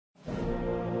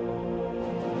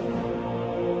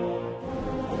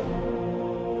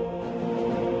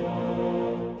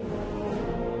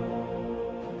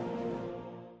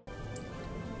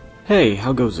Hey,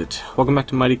 how goes it? Welcome back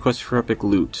to Mighty Quest for Epic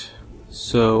Loot.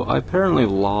 So, I apparently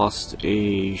lost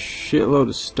a shitload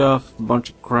of stuff, a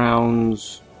bunch of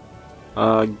crowns.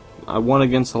 I won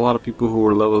against a lot of people who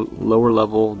were lower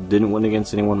level, didn't win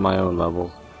against anyone my own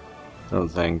level. I don't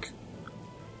think.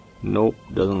 Nope,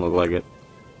 doesn't look like it.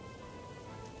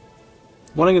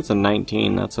 Won against a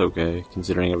 19, that's okay,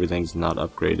 considering everything's not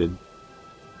upgraded.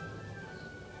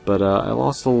 But I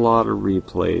lost a lot of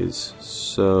replays,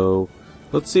 so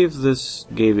let's see if this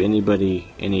gave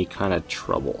anybody any kind of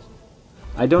trouble.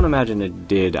 I don't imagine it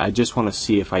did, I just want to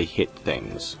see if I hit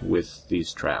things with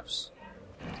these traps.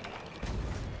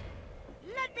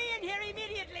 Let me in here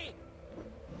immediately.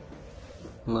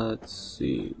 Let's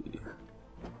see.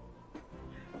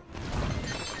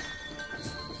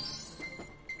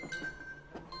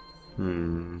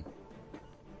 Who's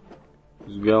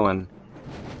going?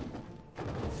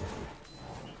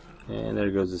 And there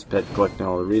goes this pet collecting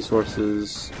all the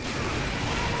resources.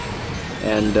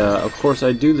 And of course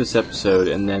I do this episode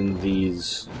and then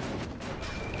these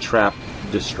trap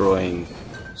destroying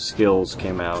skills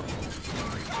came out.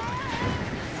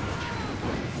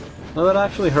 Well, that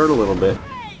actually hurt a little bit.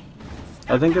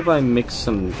 I think if I mix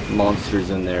some monsters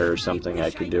in there or something I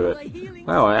could do it.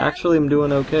 Wow, I actually am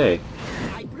doing okay.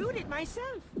 I brewed it myself.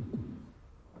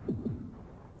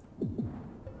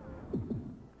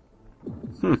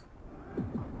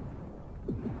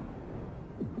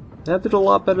 That did a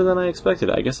lot better than I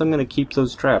expected. I guess I'm going to keep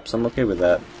those traps. I'm okay with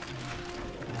that.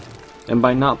 And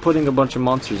by not putting a bunch of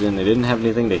monsters in, they didn't have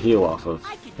anything to heal off of,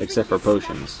 except for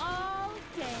potions.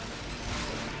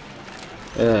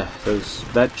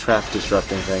 That trap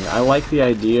disrupting thing. I like the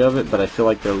idea of it, but I feel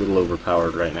like they're a little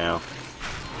overpowered right now.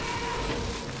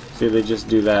 See, they just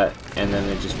do that, and then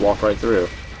they just walk right through.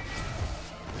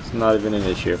 It's not even an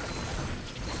issue.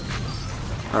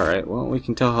 Alright, well, we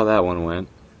can tell how that one went.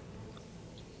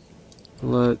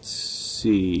 Let's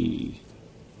see.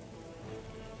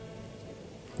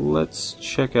 Let's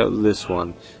check out this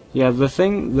one. Yeah, the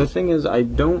thing is, I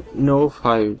don't know if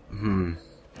I...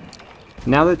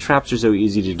 Now that traps are so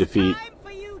easy to defeat...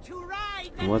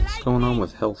 What's going on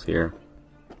with health here?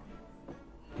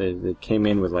 They came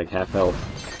in with like half health.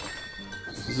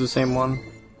 Is this the same one?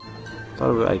 I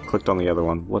thought I clicked on the other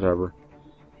one. Whatever.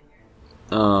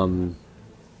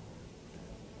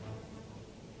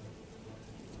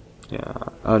 Yeah.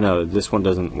 Oh no, this one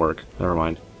doesn't work. Never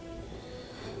mind.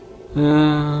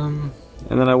 And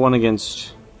then I won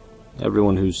against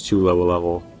everyone who's too low a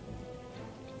level.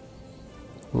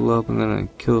 Level up and then I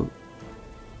kill.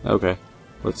 Okay.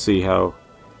 Let's see how.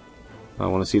 I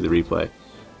want to see the replay.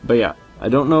 But yeah, I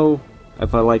don't know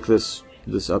if I like this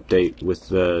update with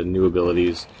the new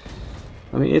abilities.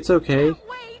 I mean, it's okay.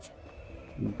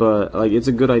 But like, it's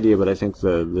a good idea. But I think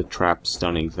the trap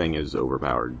stunning thing is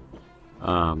overpowered.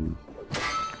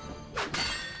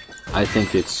 I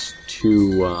think it's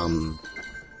too,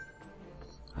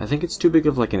 I think it's too big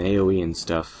of like an AoE and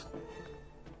stuff.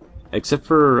 Except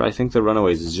for, I think the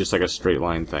Runaways is just like a straight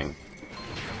line thing.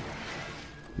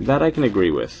 That I can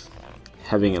agree with.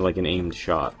 Having it like an aimed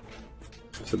shot.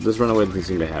 So this Runaway doesn't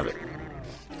seem to have it.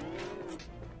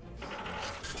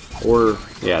 Or,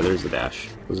 yeah, there's the dash.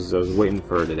 I was waiting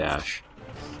for her to dash.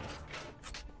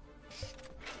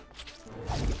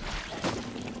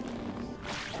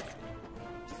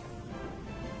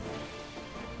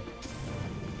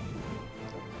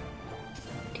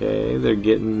 Okay, they're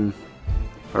getting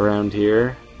around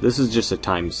here. This is just a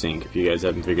time sink, if you guys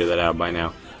haven't figured that out by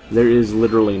now. There is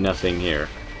literally nothing here.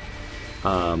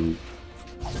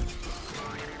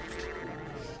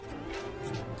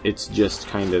 It's just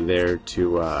kind of there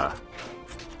to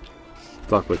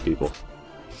fuck with people.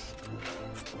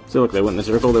 So look, they went in a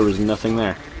circle, there was nothing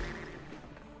there.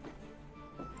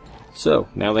 So,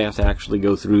 now they have to actually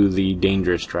go through the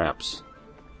dangerous traps.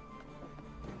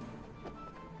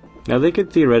 Now they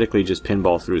could theoretically just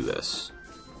pinball through this.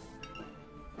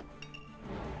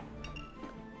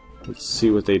 Let's see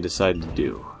what they decide to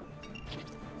do.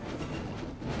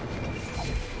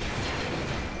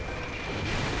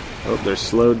 Oh, they're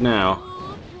slowed now.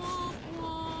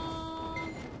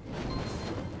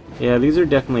 Yeah, these are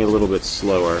definitely a little bit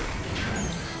slower.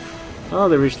 Oh,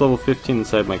 they reached level 15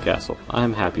 inside my castle.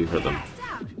 I'm happy for them.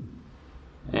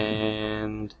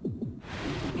 And...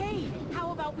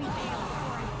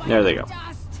 there they go.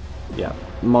 Yeah,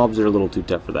 mobs are a little too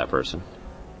tough for that person.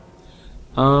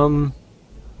 We'll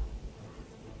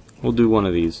do one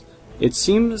of these. It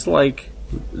seems like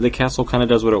the castle kind of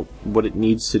does what it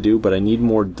needs to do, but I need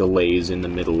more delays in the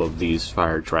middle of these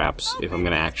fire traps if I'm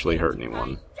going to actually hurt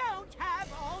anyone.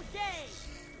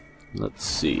 Let's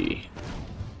see.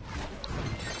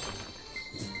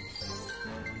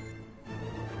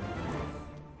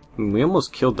 mean, we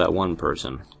almost killed that one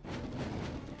person.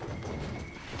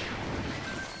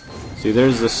 See,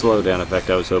 there's the slowdown effect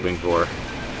I was hoping for.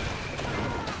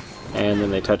 And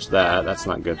then they touch that. That's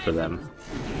not good for them.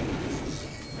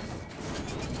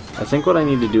 I think what I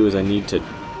need to do is I need to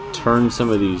turn some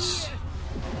of these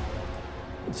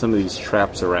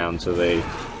traps around so they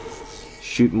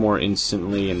shoot more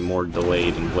instantly and more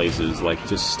delayed in places, like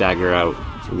just stagger out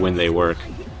when they work.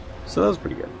 So that was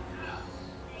pretty good.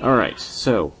 Alright,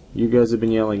 so you guys have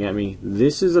been yelling at me.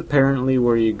 This is apparently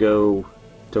where you go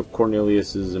to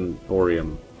Cornelius's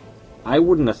Emporium. I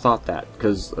wouldn't have thought that,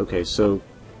 because, okay, so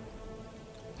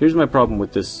here's my problem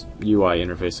with this UI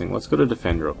interfacing. Let's go to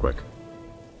Defend real quick.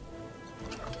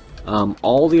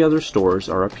 All the other stores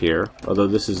are up here, although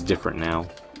this is different now.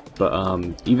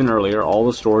 But even earlier, all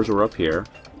the stores were up here.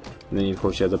 And then, of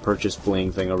course, you have the purchase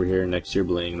bling thing over here next to your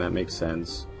bling. That makes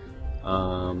sense.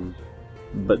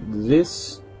 But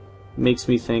this makes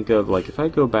me think of, like, if I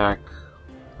go back,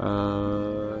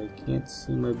 I can't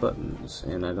see my buttons,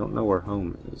 and I don't know where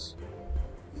home is.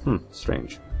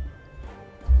 Strange.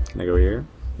 Can I go here?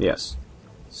 Yes.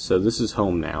 So this is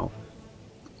home now.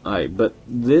 Alright, but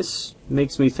this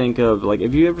makes me think of, like,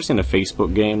 have you ever seen a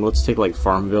Facebook game? Let's take, like,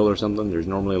 Farmville or something. There's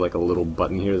normally, like, a little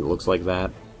button here that looks like that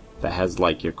has,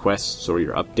 like, your quests or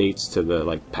your updates to the,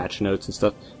 like, patch notes and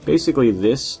stuff. Basically,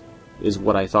 this is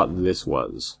what I thought this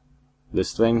was.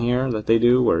 This thing here that they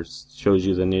do, where it shows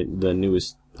you the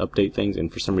newest update things,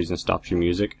 and for some reason stops your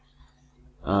music.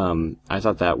 I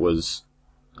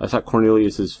thought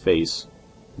Cornelius's face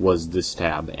was this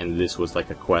tab, and this was, like,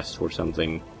 a quest or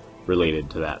something related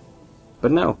to that.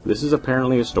 But no, this is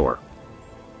apparently a store.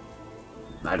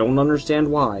 I don't understand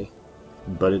why,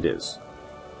 but it is.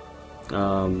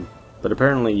 But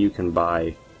apparently you can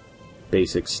buy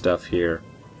basic stuff here.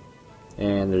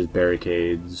 And there's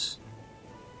barricades.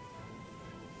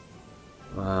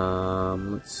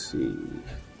 Let's see.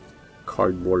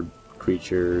 Cardboard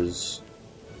creatures.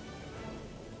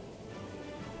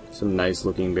 Some nice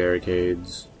looking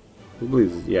barricades. I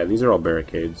believe, yeah, these are all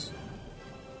barricades.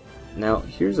 Now,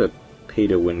 here's a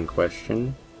pay-to-win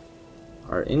question.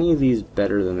 Are any of these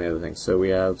better than the other things? So we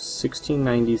have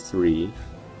 1693.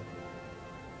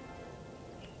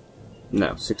 No,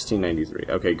 1693.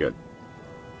 Okay, good.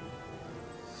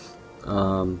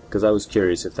 Because I was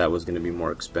curious if that was going to be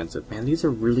more expensive. Man, these are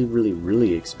really, really,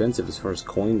 really expensive as far as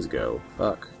coins go.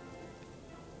 Fuck.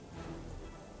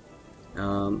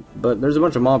 But there's a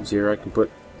bunch of mobs here. I can put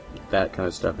that kind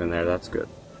of stuff in there. That's good.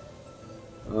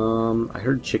 I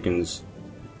heard chickens.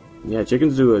 Yeah,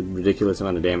 chickens do a ridiculous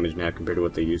amount of damage now compared to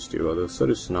what they used to, although so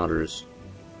do snotters.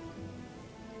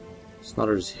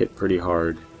 Snotters hit pretty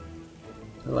hard.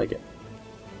 I like it.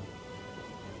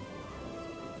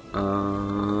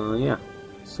 Yeah.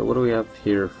 So what do we have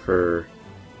here for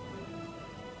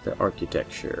the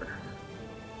architecture?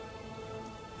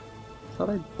 I thought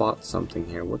I bought something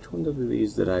here. Which one of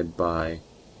these did I buy?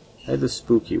 I had the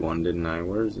spooky one, didn't I?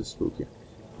 Where is the spooky?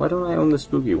 Why don't I own the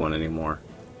spooky one anymore?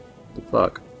 The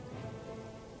fuck?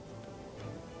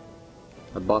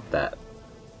 I bought that.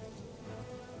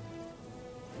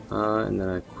 And then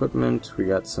equipment, we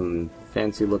got some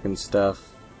fancy looking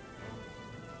stuff.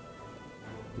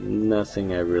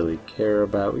 Nothing I really care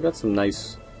about. We got some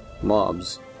nice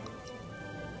mobs.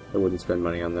 I wouldn't spend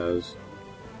money on those.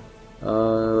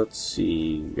 Let's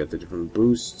see. We got the different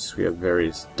boosts. We have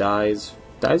various dyes.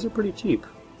 Dyes are pretty cheap.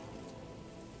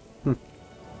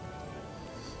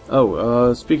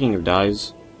 Oh, speaking of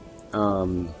dyes,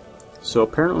 so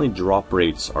apparently drop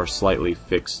rates are slightly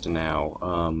fixed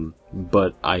now,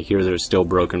 but I hear they're still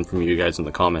broken from you guys in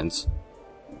the comments.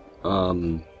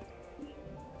 Drop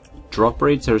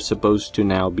rates are supposed to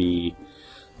now be...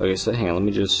 Okay, so hang on, let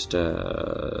me just...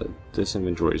 this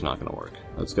inventory is not going to work.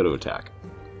 Let's go to attack.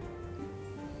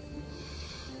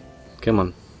 Come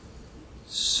on.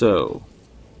 So...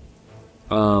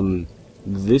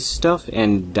 this stuff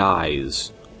and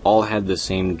dyes all had the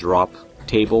same drop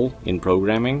table in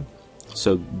programming.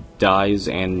 So dyes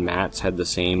and mats had the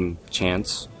same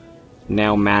chance.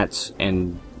 Now mats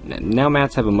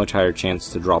have a much higher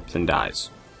chance to drop than dyes.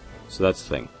 So that's the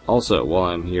thing. Also, while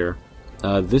I'm here,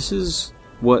 this is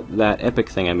what that epic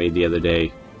thing I made the other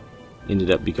day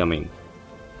ended up becoming.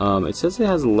 It says it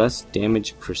has less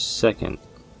damage per second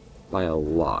by a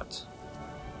lot.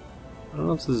 I don't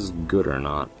know if this is good or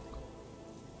not.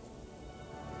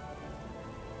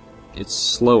 It's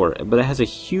slower, but it has a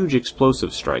huge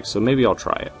explosive strike, so maybe I'll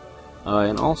try it.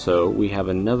 And also, we have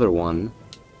another one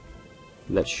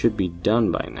that should be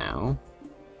done by now.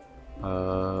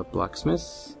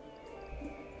 Blacksmith.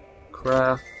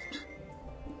 Craft.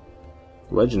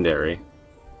 Legendary.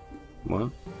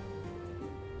 What?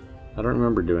 I don't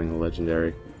remember doing a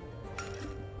legendary.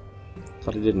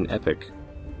 Thought I did an epic.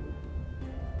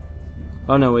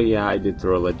 Oh no, wait, yeah, I did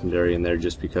throw a legendary in there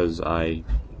just because I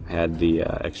had the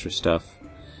extra stuff.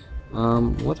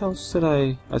 What else did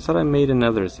I thought I made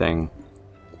another thing.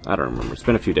 I don't remember. It's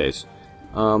been a few days.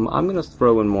 I'm gonna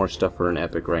throw in more stuff for an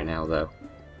epic right now, though.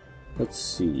 Let's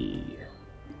see.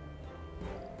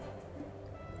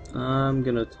 I'm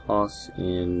gonna toss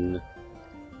in...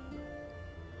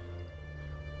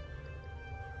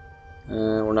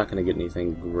 we're not gonna get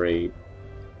anything great.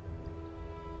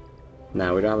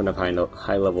 No, we don't have enough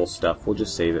high-level stuff. We'll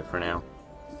just save it for now.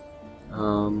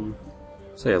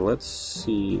 So yeah, let's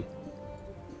see.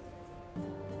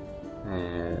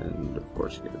 And of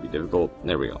course, it's gonna be difficult.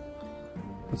 There we go.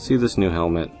 Let's see this new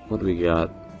helmet. What do we got?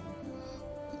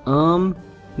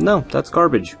 No, that's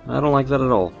garbage. I don't like that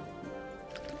at all.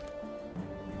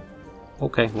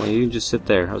 Okay, well you can just sit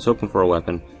there. I was hoping for a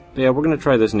weapon. But yeah, we're gonna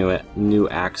try this new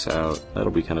axe out.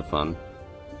 That'll be kind of fun.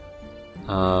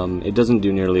 It doesn't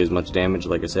do nearly as much damage.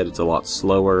 Like I said, it's a lot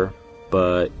slower,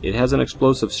 but it has an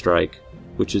explosive strike,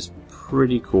 which is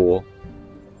pretty cool.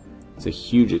 It's a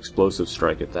huge explosive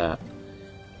strike at that.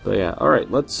 But yeah, all right.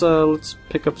 Let's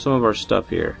pick up some of our stuff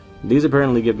here. These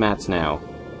apparently give mats now.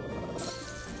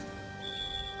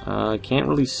 I can't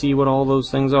really see what all those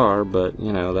things are, but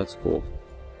you know that's cool.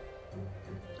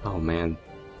 Oh man,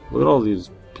 look at all these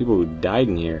people who died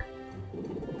in here.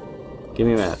 Give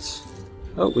me mats.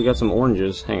 Oh, we got some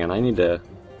oranges. Hang on, I need to...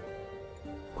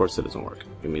 Of course it doesn't work.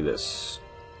 Give me this.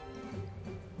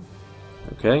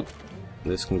 Okay.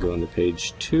 This can go into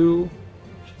page 2.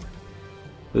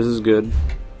 This is good.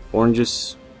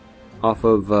 Oranges off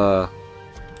of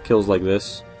kills like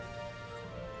this.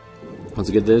 Let's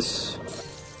get this.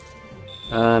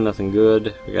 Nothing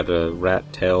good. We got a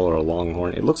rat tail or a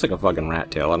longhorn. It looks like a fucking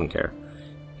rat tail. I don't care.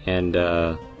 And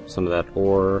some of that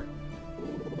ore.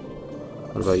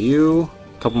 What about you?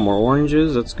 A couple more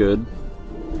oranges. That's good.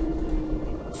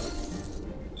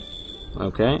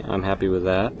 Okay, I'm happy with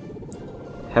that.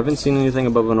 Haven't seen anything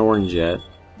above an orange yet.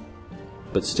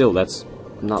 But still, that's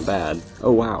not bad.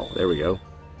 Oh wow, there we go.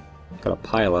 Got a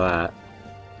pile of that.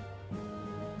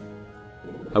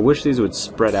 I wish these would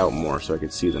spread out more so I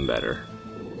could see them better.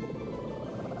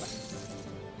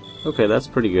 Okay, that's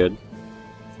pretty good.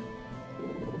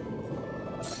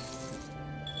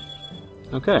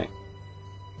 Okay.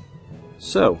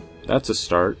 So, that's a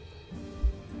start.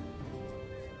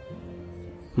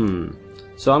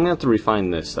 So I'm going to have to refine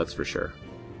this, that's for sure.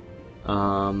 I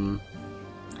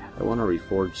want to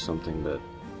reforge something, but...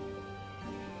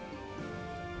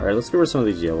 Alright, let's get rid of some of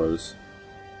these yellows.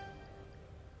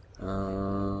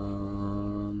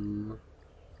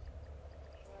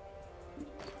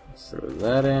 Let's throw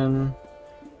that in.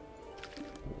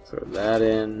 We'll throw that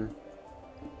in.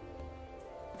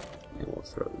 And we'll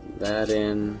throw that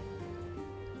in.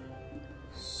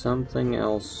 Something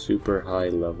else super high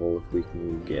level if we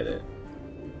can get it.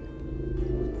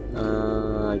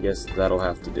 I guess that'll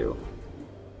have to do.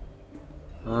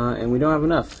 And we don't have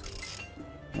enough.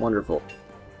 Wonderful.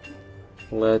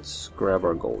 Let's grab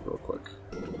our gold real quick.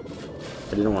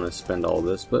 I didn't want to spend all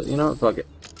this, but you know what? Fuck it.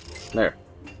 There.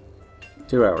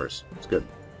 2 hours. It's good.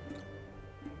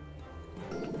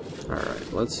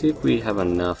 Alright, let's see if we have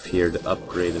enough here to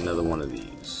upgrade another one of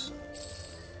these.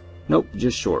 Nope,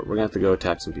 just short. We're gonna have to go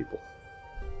attack some people.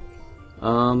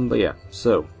 But yeah,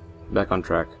 so, back on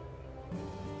track.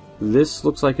 This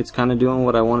looks like it's kind of doing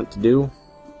what I want it to do,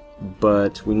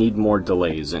 but we need more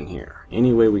delays in here.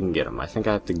 Any way we can get them. I think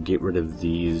I have to get rid of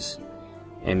these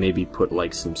and maybe put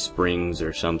like some springs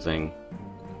or something.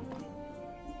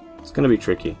 It's gonna be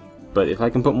tricky, but if I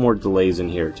can put more delays in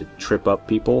here to trip up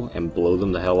people and blow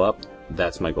them the hell up,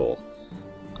 that's my goal.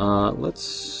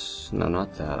 No,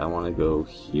 not that. I want to go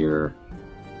here.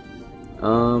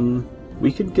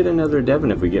 We could get another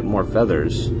Devon if we get more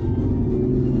feathers. I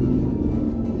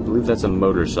believe that's a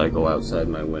motorcycle outside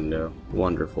my window.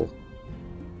 Wonderful.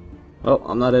 Oh,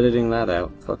 I'm not editing that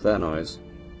out. Fuck that noise.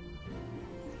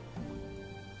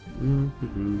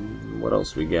 What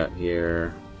else we got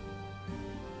here?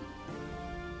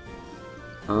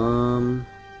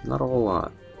 Not a whole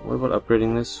lot. What about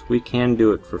upgrading this? We can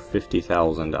do it for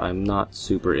 50,000. I'm not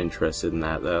super interested in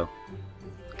that, though.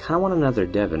 Kinda want another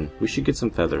Devon. We should get some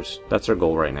feathers. That's our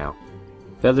goal right now.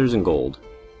 Feathers and gold.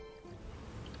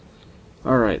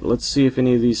 Alright, let's see if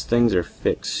any of these things are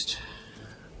fixed.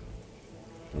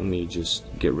 Let me just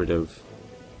get rid of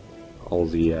all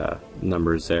the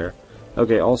numbers there.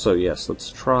 Okay, also, yes,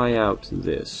 let's try out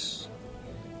this.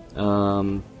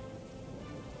 I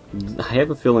have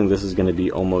a feeling this is going to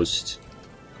be almost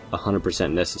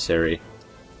 100% necessary.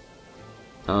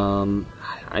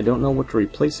 I don't know what to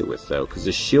replace it with, though, because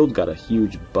the shield got a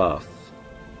huge buff.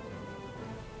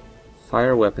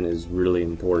 Fire weapon is really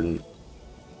important.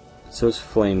 So is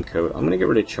flame coat. I'm gonna get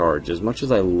rid of charge. As much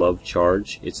as I love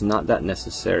charge, it's not that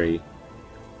necessary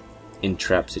in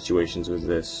trap situations with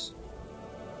this.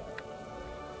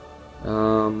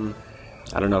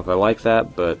 I don't know if I like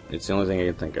that, but it's the only thing I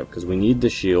can think of, because we need the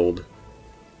shield,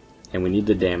 and we need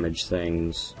to damage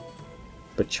things,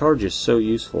 but charge is so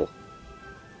useful.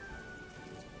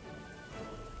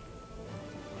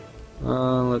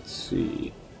 Let's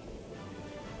see.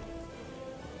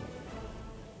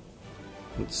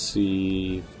 Let's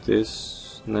see,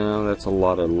 this, no, that's a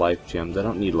lot of life gems. I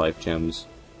don't need life gems.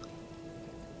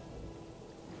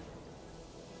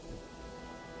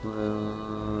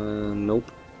 Nope.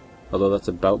 Although that's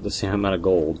about the same amount of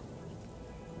gold.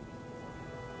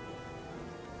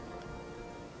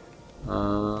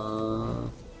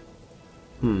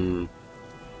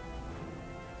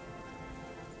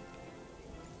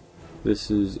 This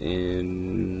is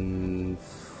in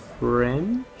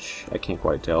French? I can't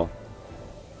quite tell.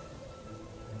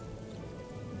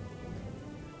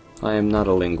 I am not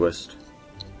a linguist.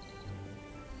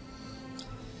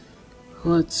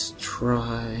 Let's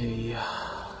try...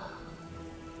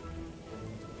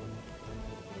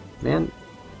 Man,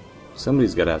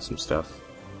 somebody's got to have some stuff.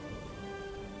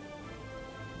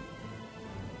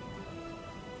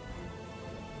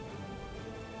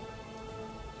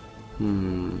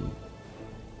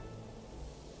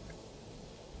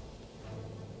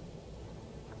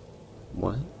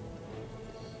 What?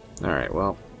 Alright,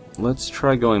 well, let's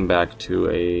try going back to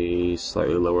a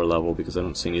slightly lower level, because I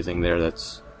don't see anything there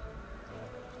that's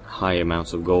high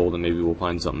amounts of gold, and maybe we'll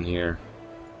find something here.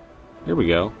 Here we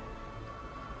go.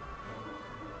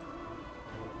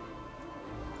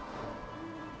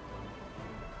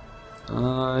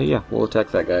 Yeah, we'll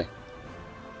attack that guy.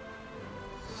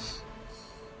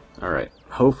 Alright,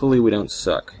 hopefully we don't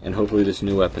suck, and hopefully this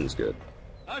new weapon's good.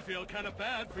 I feel kind of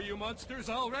bad for you monsters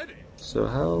already. So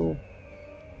how...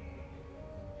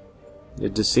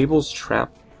 It disables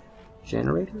trap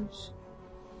generators?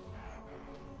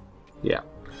 Yeah.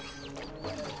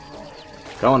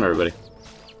 Come on, everybody.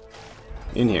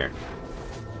 In here.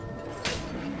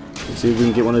 Let's see if we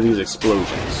can get one of these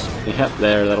explosions. Yep,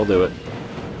 there, that'll do it.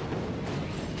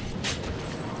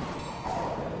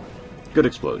 Good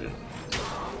explosion.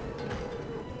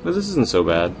 But this isn't so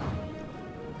bad.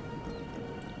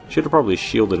 Should have probably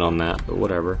shielded on that, but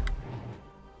whatever.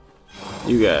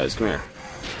 You guys, come here.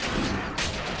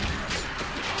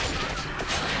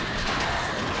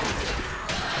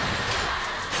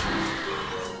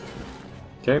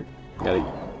 Okay,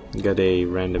 got a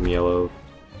random yellow,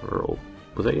 or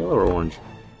was that yellow or orange?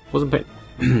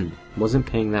 Wasn't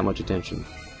paying that much attention.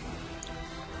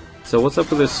 So what's up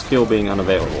with this skill being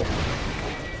unavailable?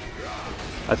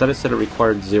 I thought it said it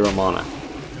required 0 mana.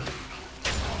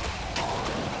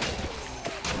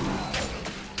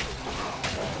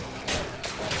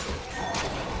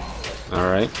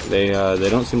 Alright, they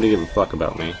don't seem to give a fuck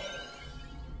about me.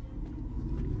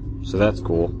 So that's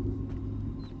cool.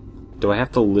 Do I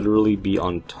have to literally be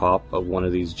on top of one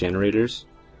of these generators?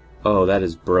 Oh, that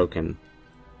is broken.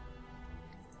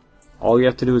 All you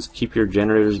have to do is keep your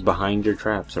generators behind your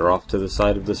traps or off to the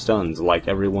side of the stuns, like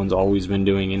everyone's always been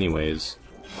doing anyways.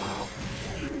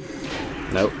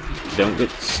 Nope, don't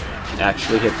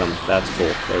actually hit them. That's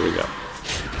cool. There we go.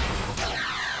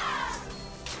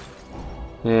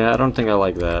 Yeah, I don't think I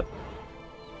like that.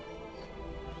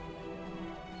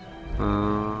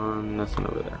 Nothing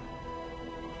over there.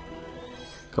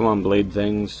 Come on, blade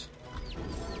things.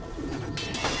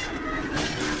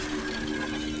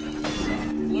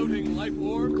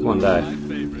 Come on, die.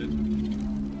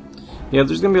 Yeah,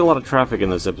 there's gonna be a lot of traffic in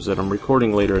this episode. I'm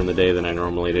recording later in the day than I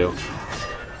normally do.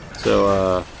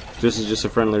 So, this is just a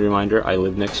friendly reminder. I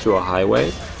live next to a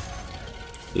highway.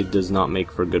 It does not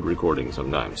make for good recording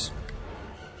sometimes.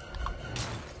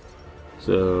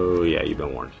 So, yeah, you've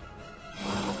been warned.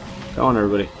 Come on,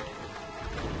 everybody.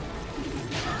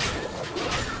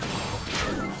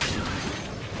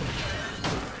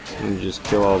 And just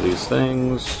kill all these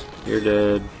things. You're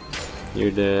dead.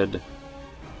 You're dead.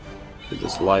 Get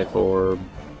this life orb.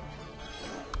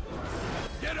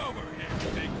 Get over here,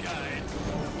 big guy.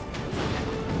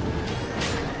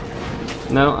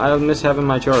 No, I miss having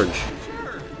my charge.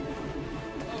 Sure.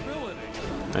 Ability.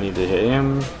 I need to hit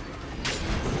him.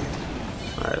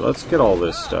 Alright, let's get all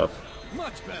this stuff.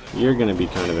 Much better. You're gonna be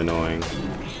kind of annoying.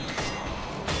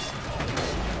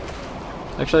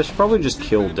 Actually, I should probably just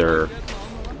kill Durr.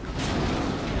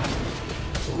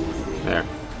 There.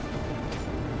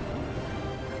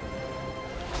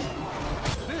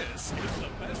 This is the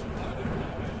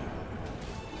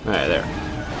Alright, there.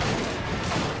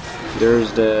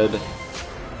 There's dead.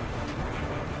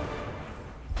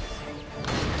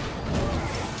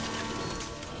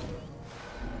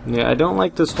 Yeah, I don't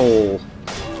like this whole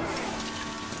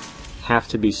have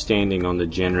to be standing on the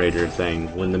generator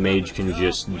thing when the mage can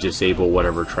just disable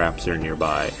whatever traps are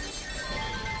nearby.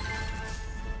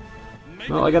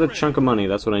 Well, I got a chunk of money,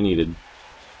 that's what I needed.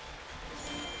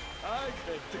 I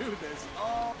could do this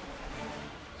all.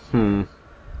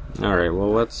 Alright,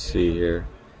 well, let's see here.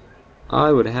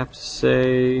 I would have to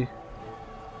say,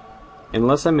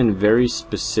 unless I'm in very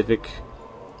specific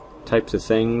types of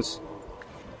things,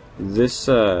 this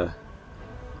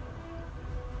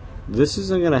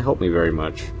isn't going to help me very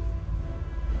much.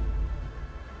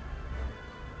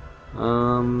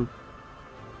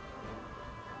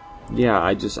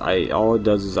 Yeah, all it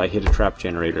does is I hit a trap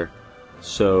generator.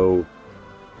 So,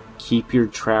 keep your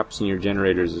traps and your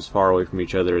generators as far away from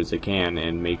each other as they can,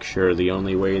 and make sure the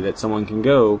only way that someone can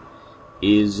go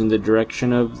is in the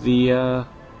direction of the,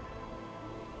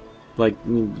 like,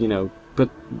 you know,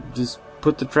 just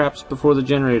put the traps before the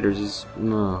generators.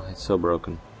 No, it's so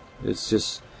broken. It's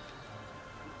just,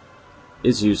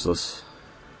 it's useless.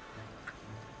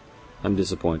 I'm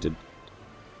disappointed.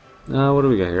 What do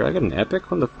we got here? I got an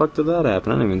epic? When the fuck did that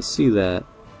happen? I didn't even see that.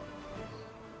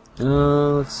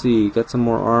 Let's see. Got some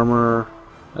more armor.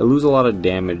 I lose a lot of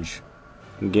damage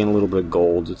and gain a little bit of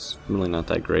gold. It's really not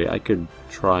that great. I could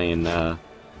try and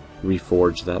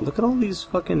reforge that. Look at all these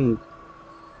fucking,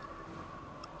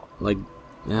 like,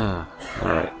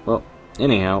 alright. Well,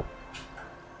 anyhow,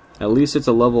 at least it's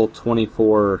a level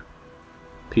 24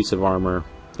 piece of armor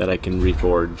that I can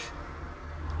reforge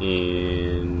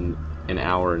in an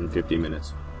hour and 50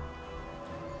 minutes.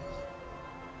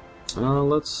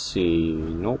 Let's see.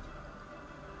 Nope.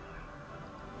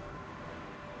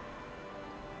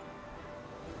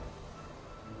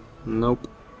 Nope.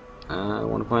 I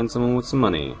want to find someone with some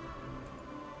money.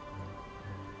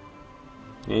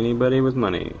 Anybody with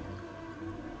money?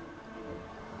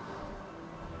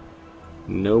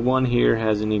 No one here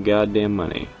has any goddamn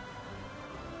money.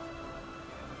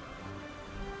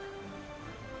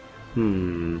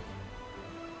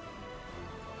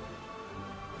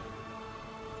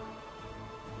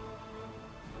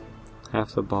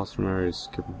 Half the boss room area is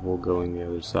skippable going the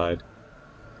other side.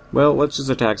 Well, let's just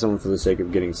attack someone for the sake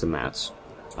of getting some mats.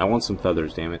 I want some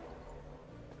feathers, damn it.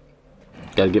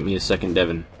 Gotta get me a second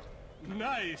Devon.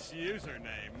 Nice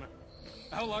username.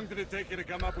 How long did it take you to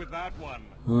come up with that one?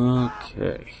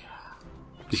 Okay.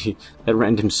 That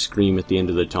random scream at the end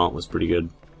of the taunt was pretty good.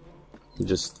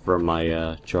 Just from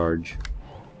my charge.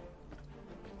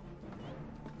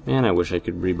 Man, I wish I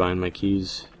could rebind my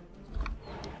keys.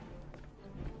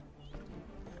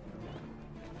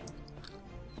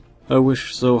 I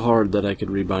wish so hard that I could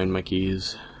rebind my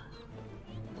keys.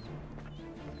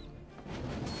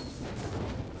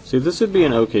 See, this would be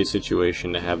an okay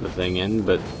situation to have the thing in,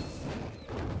 but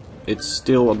it's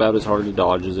still about as hard to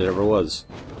dodge as it ever was.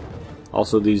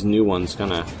 Also, these new ones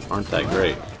kinda aren't that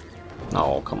great.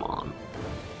 Oh, come on.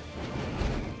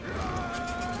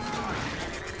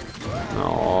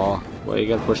 Aw, well, you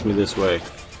gotta push me this way.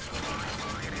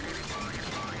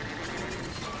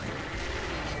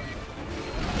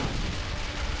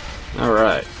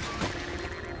 Alright.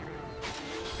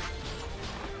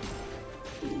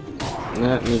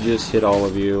 Let me just hit all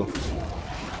of you.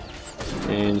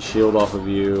 And shield off of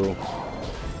you.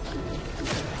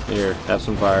 Here, have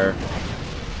some fire.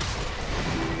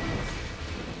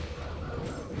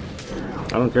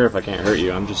 I don't care if I can't hurt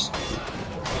you, I'm just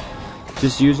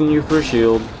using you for a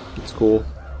shield. It's cool.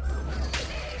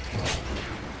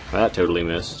 That totally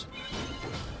missed.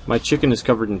 My chicken is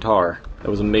covered in tar.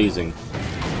 That was amazing.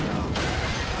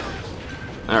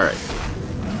 Alright.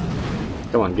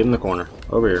 Come on, get in the corner.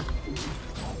 Over here.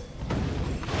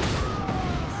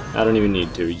 I don't even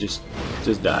need to. You just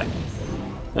die.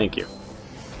 Thank you.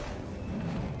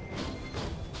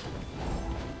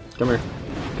 Come here.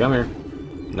 Come here.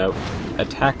 Nope.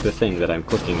 Attack the thing that I'm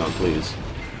clicking on, please.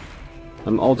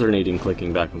 I'm alternating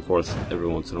clicking back and forth every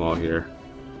once in a while here,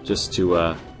 just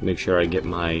to make sure I get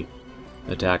my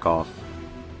attack off.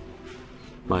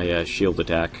 My shield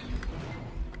attack.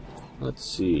 Let's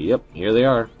see. Yep, here they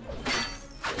are.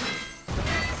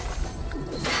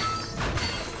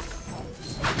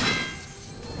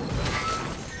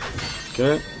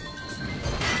 Okay.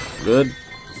 Good.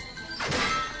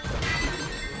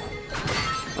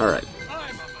 Alright.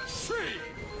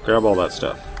 Grab all that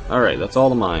stuff. Alright, that's all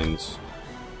the mines.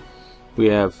 We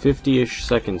have 50-ish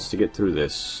seconds to get through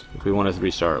this, if we want to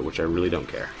restart, which I really don't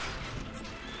care.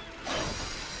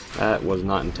 That was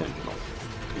not intentional.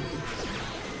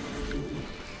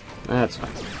 That's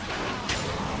fine.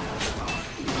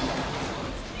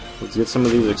 Let's get some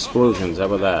of these explosions. How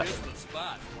about that?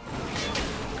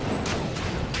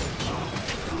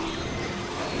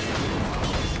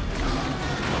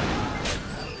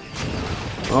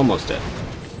 Almost dead.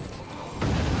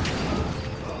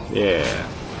 Yeah.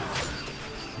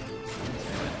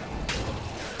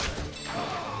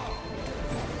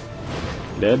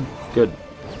 Dead? Good.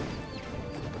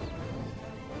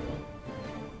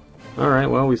 Alright,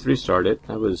 well, we 3-starred it.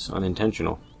 That was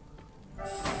unintentional.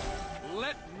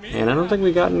 And I don't think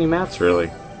we got any mats,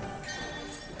 really.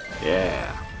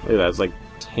 Yeah. Look at that, it's like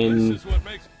 10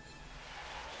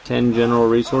 general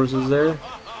resources there.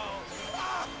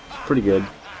 Pretty good.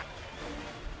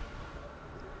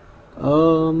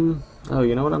 Oh,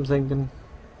 you know what I'm thinking?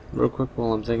 Real quick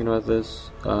while I'm thinking about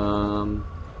this.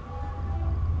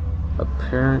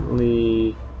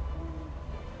 Apparently...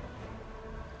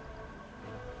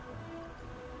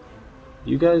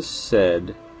 You guys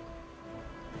said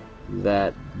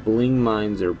that bling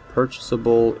mines are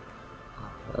purchasable.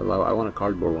 I want a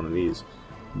cardboard one of these.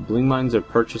 Bling mines are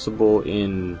purchasable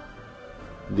in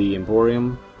the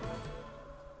Emporium.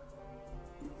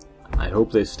 I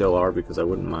hope they still are, because I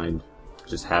wouldn't mind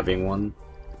just having one.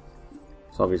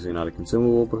 It's obviously not a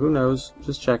consumable, but who knows?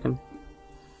 Just checking.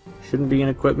 Shouldn't be in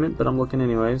equipment, but I'm looking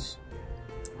anyways.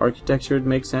 Architecture would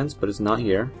make sense, but it's not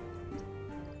here.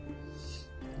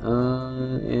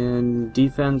 And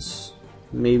defense,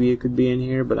 maybe it could be in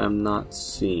here, but I'm not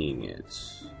seeing it.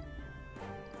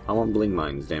 I want bling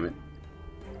mines, damn it.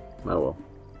 Oh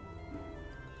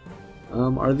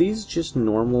well. Are these just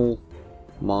normal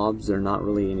mobs? They're not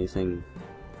really anything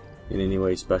in any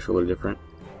way special or different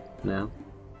now?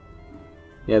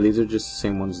 Yeah, these are just the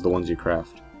same ones as the ones you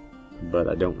craft, but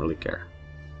I don't really care.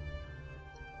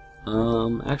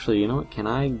 Actually, you know what? Can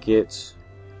I get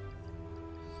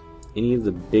any of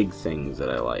the big things that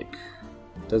I like?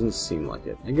 Doesn't seem like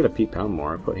it. I can get a Pete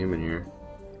Poundmore. I put him in here.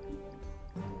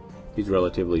 He's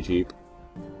relatively cheap.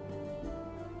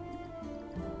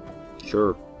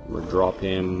 Sure, I'm gonna drop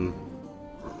him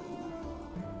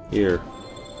here.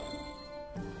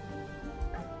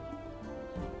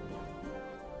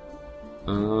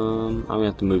 I'm gonna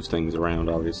have to move things around,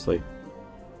 obviously.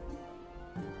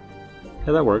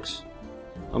 Yeah, that works.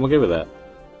 I'm okay with that.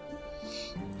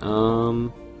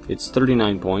 It's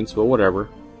 39 points, but whatever.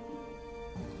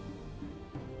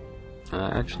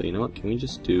 Actually, you know what? Can we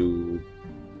just do...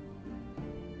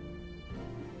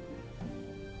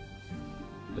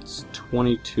 It's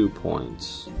 22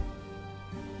 points.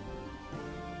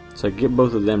 So I get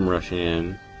both of them rushing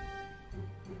in.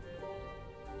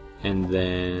 And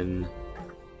then...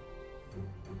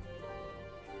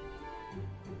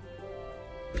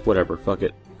 Whatever, fuck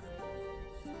it.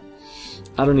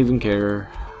 I don't even care.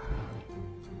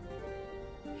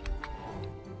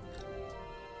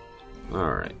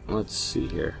 Alright, let's see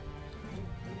here.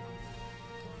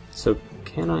 So,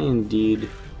 can I indeed...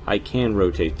 I can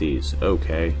rotate these,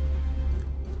 okay.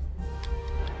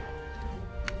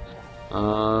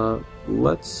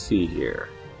 Let's see here.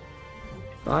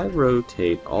 If I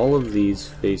rotate all of these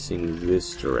facing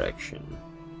this direction,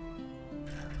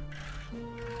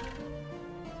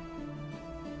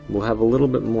 we'll have a little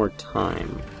bit more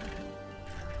time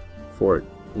for it,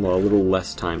 well, a little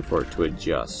less time for it to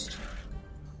adjust.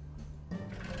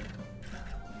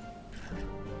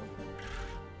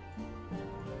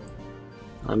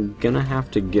 I'm gonna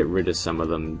have to get rid of some of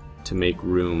them to make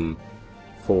room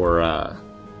for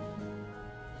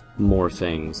more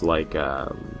things like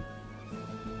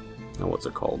what's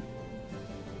it called?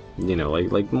 You know,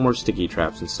 like more sticky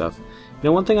traps and stuff. You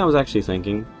know, one thing I was actually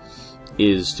thinking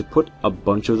is to put a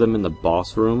bunch of them in the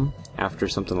boss room after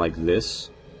something like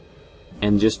this,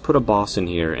 and just put a boss in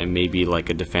here and maybe like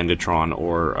a Defendatron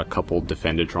or a couple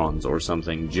Defendatrons or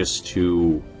something, just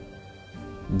to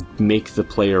make the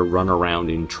player run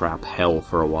around in trap hell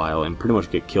for a while and pretty much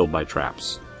get killed by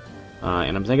traps.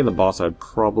 And I'm thinking the boss I'd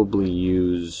probably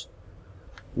use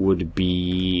would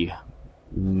be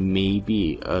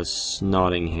maybe a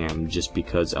Snottingham, just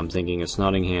because I'm thinking a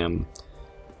Snottingham,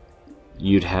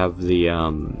 you'd have the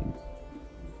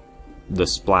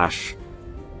splash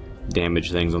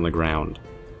damage things on the ground.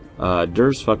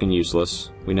 Dur's fucking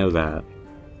useless, we know that.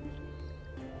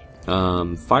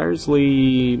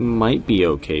 Firesley might be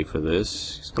okay for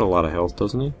this. He's got a lot of health,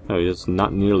 doesn't he? No, he has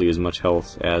not nearly as much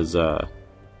health as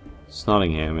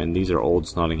Snottingham, and these are old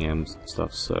Snottinghams and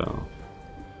stuff, so...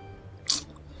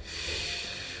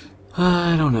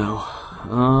 I don't know.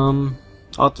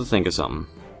 I'll have to think of something.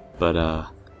 But,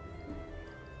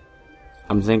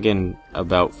 I'm thinking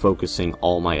about focusing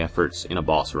all my efforts in a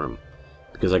boss room,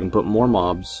 because I can put more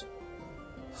mobs,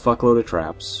 fuckload of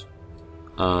traps,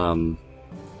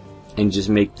 and just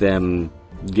make them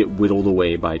get whittled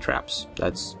away by traps.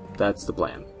 That's the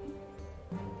plan.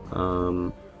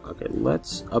 Okay,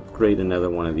 let's upgrade another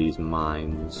one of these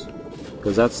mines,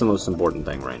 because that's the most important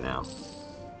thing right now,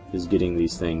 is getting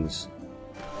these things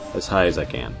as high as I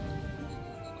can.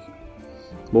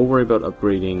 We'll worry about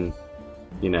upgrading,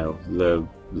 you know, the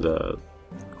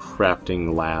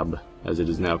crafting lab, as it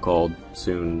is now called,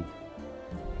 soon.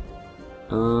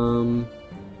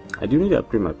 I do need to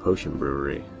upgrade my potion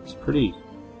brewery. It's pretty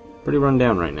run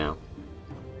down right now.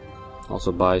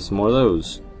 Also buy some more of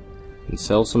those and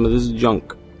sell some of this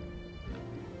junk.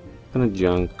 What kind of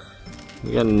junk?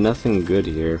 We got nothing good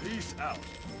here. Peace out.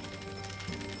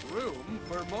 Room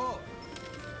for more.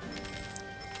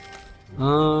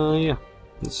 Yeah.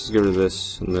 Let's just get rid of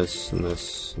this and this and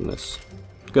this and this.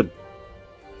 Good.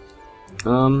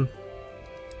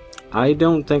 I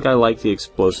don't think I like the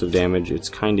explosive damage. It's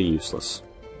kinda useless.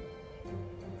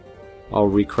 I'll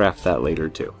recraft that later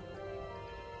too.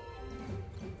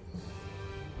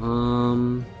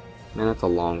 Man, that's a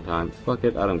long time. Fuck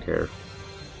it, I don't care.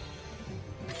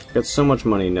 Got so much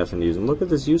money, nothing to use. And look at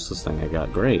this useless thing I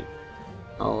got. Great.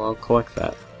 I'll collect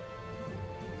that.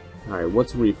 Alright,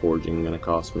 what's reforging gonna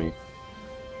cost me?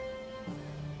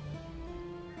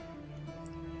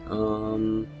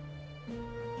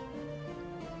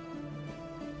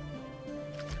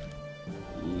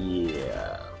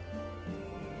 Yeah.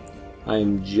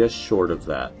 I'm just short of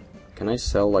that. Can I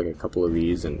sell like a couple of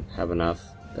these and have enough?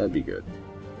 That'd be good.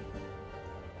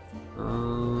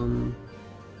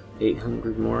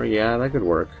 800 more? Yeah, that could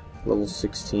work. Level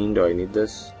 16, do I need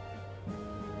this?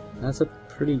 That's a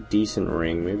pretty decent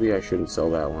ring. Maybe I shouldn't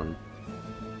sell that one.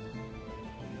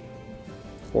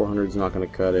 400's not gonna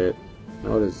cut it.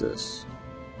 What is this?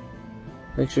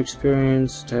 Extra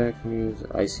experience, attack, moves,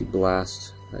 icy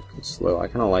blast. That can slow. I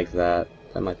kinda like that.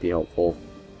 That might be helpful.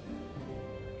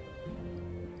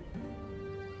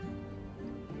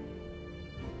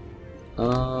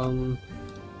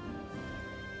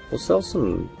 We'll sell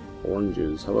some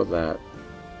oranges. How about that?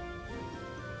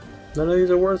 None of these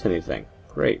are worth anything.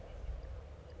 Great.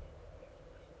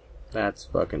 That's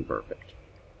fucking perfect.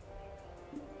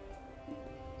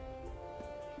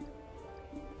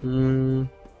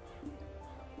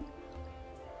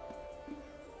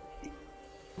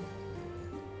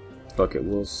 Fuck it,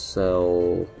 we'll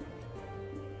sell...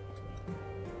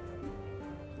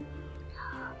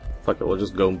 Fuck it, we'll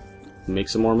just go make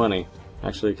some more money.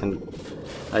 Actually,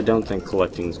 I don't think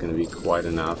collecting is going to be quite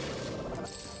enough.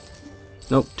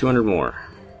 Nope, 200 more.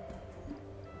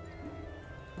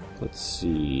 Let's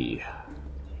see.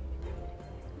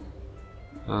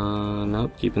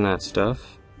 Nope, keeping that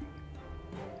stuff.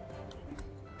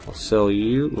 I'll sell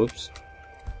you. Whoops.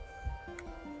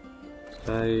 Did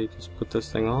I just put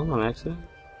this thing on accident?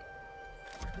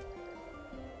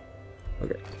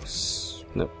 Okay.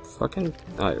 Nope. Fucking.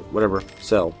 Alright, whatever.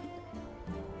 Sell.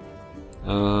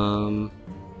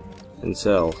 And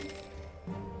sell.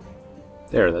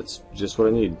 There, that's just what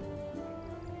I need.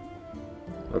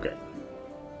 Okay.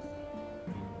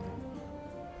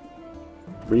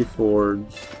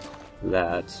 Reforge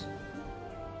that.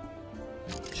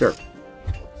 Sure.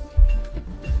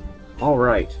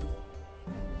 Alright.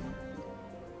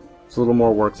 It's a little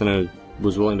more work than I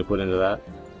was willing to put into that.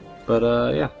 But,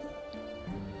 yeah.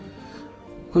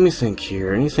 Let me think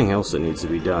here. Anything else that needs to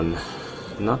be done?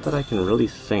 Not that I can really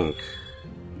think.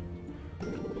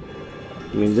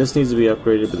 I mean, this needs to be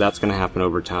upgraded, but that's going to happen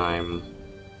over time.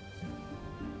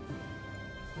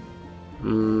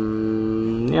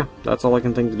 Yeah, that's all I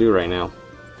can think to do right now.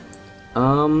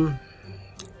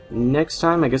 Next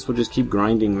time, I guess we'll just keep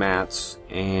grinding mats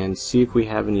and see if we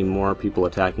have any more people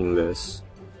attacking this.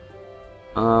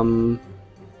 I'm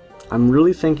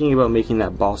really thinking about making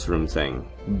that boss room thing,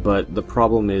 but the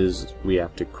problem is we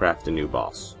have to craft a new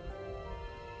boss.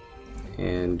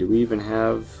 And do we even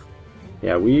have...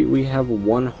 Yeah, we have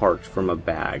 1 heart from a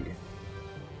bag.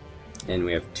 And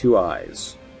we have 2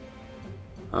 eyes.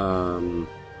 Well,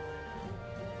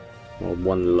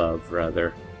 1 love,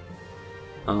 rather.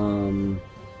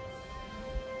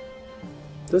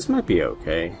 This might be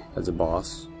okay as a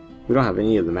boss. We don't have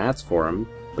any of the mats for him,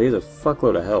 but he has a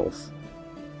fuckload of health.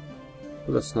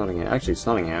 Well, that's Snottingham. Actually,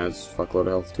 Snottingham has a fuckload of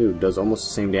health too. Does almost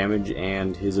the same damage,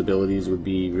 and his abilities would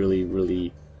be really,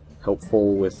 really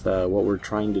helpful with what we're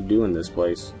trying to do in this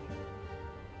place.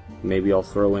 Maybe I'll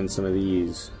throw in some of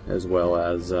these, as well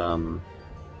as, I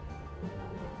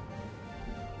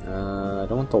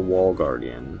don't want the Wall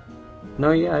Guardian.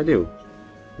 No, yeah, I do.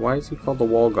 Why is he called the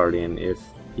Wall Guardian if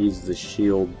he's the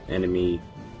shield enemy?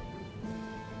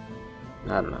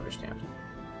 I don't understand.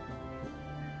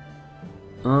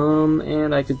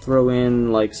 And I could throw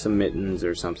in, like, some mittens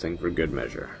or something for good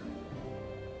measure.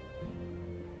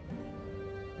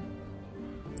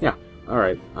 Yeah,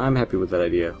 alright, I'm happy with that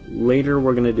idea. Later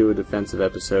we're gonna do a defensive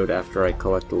episode after I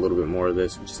collect a little bit more of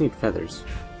this. We just need feathers.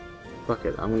 Fuck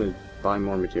it, I'm gonna buy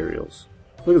more materials.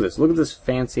 Look at this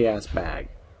fancy-ass bag.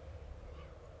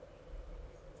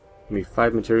 I mean,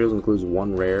 5 materials includes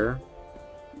 1 rare.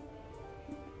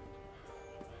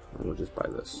 And we'll just buy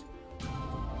this.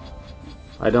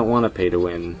 I don't want to pay to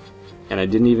win, and I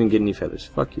didn't even get any feathers.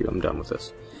 Fuck you, I'm done with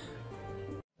this.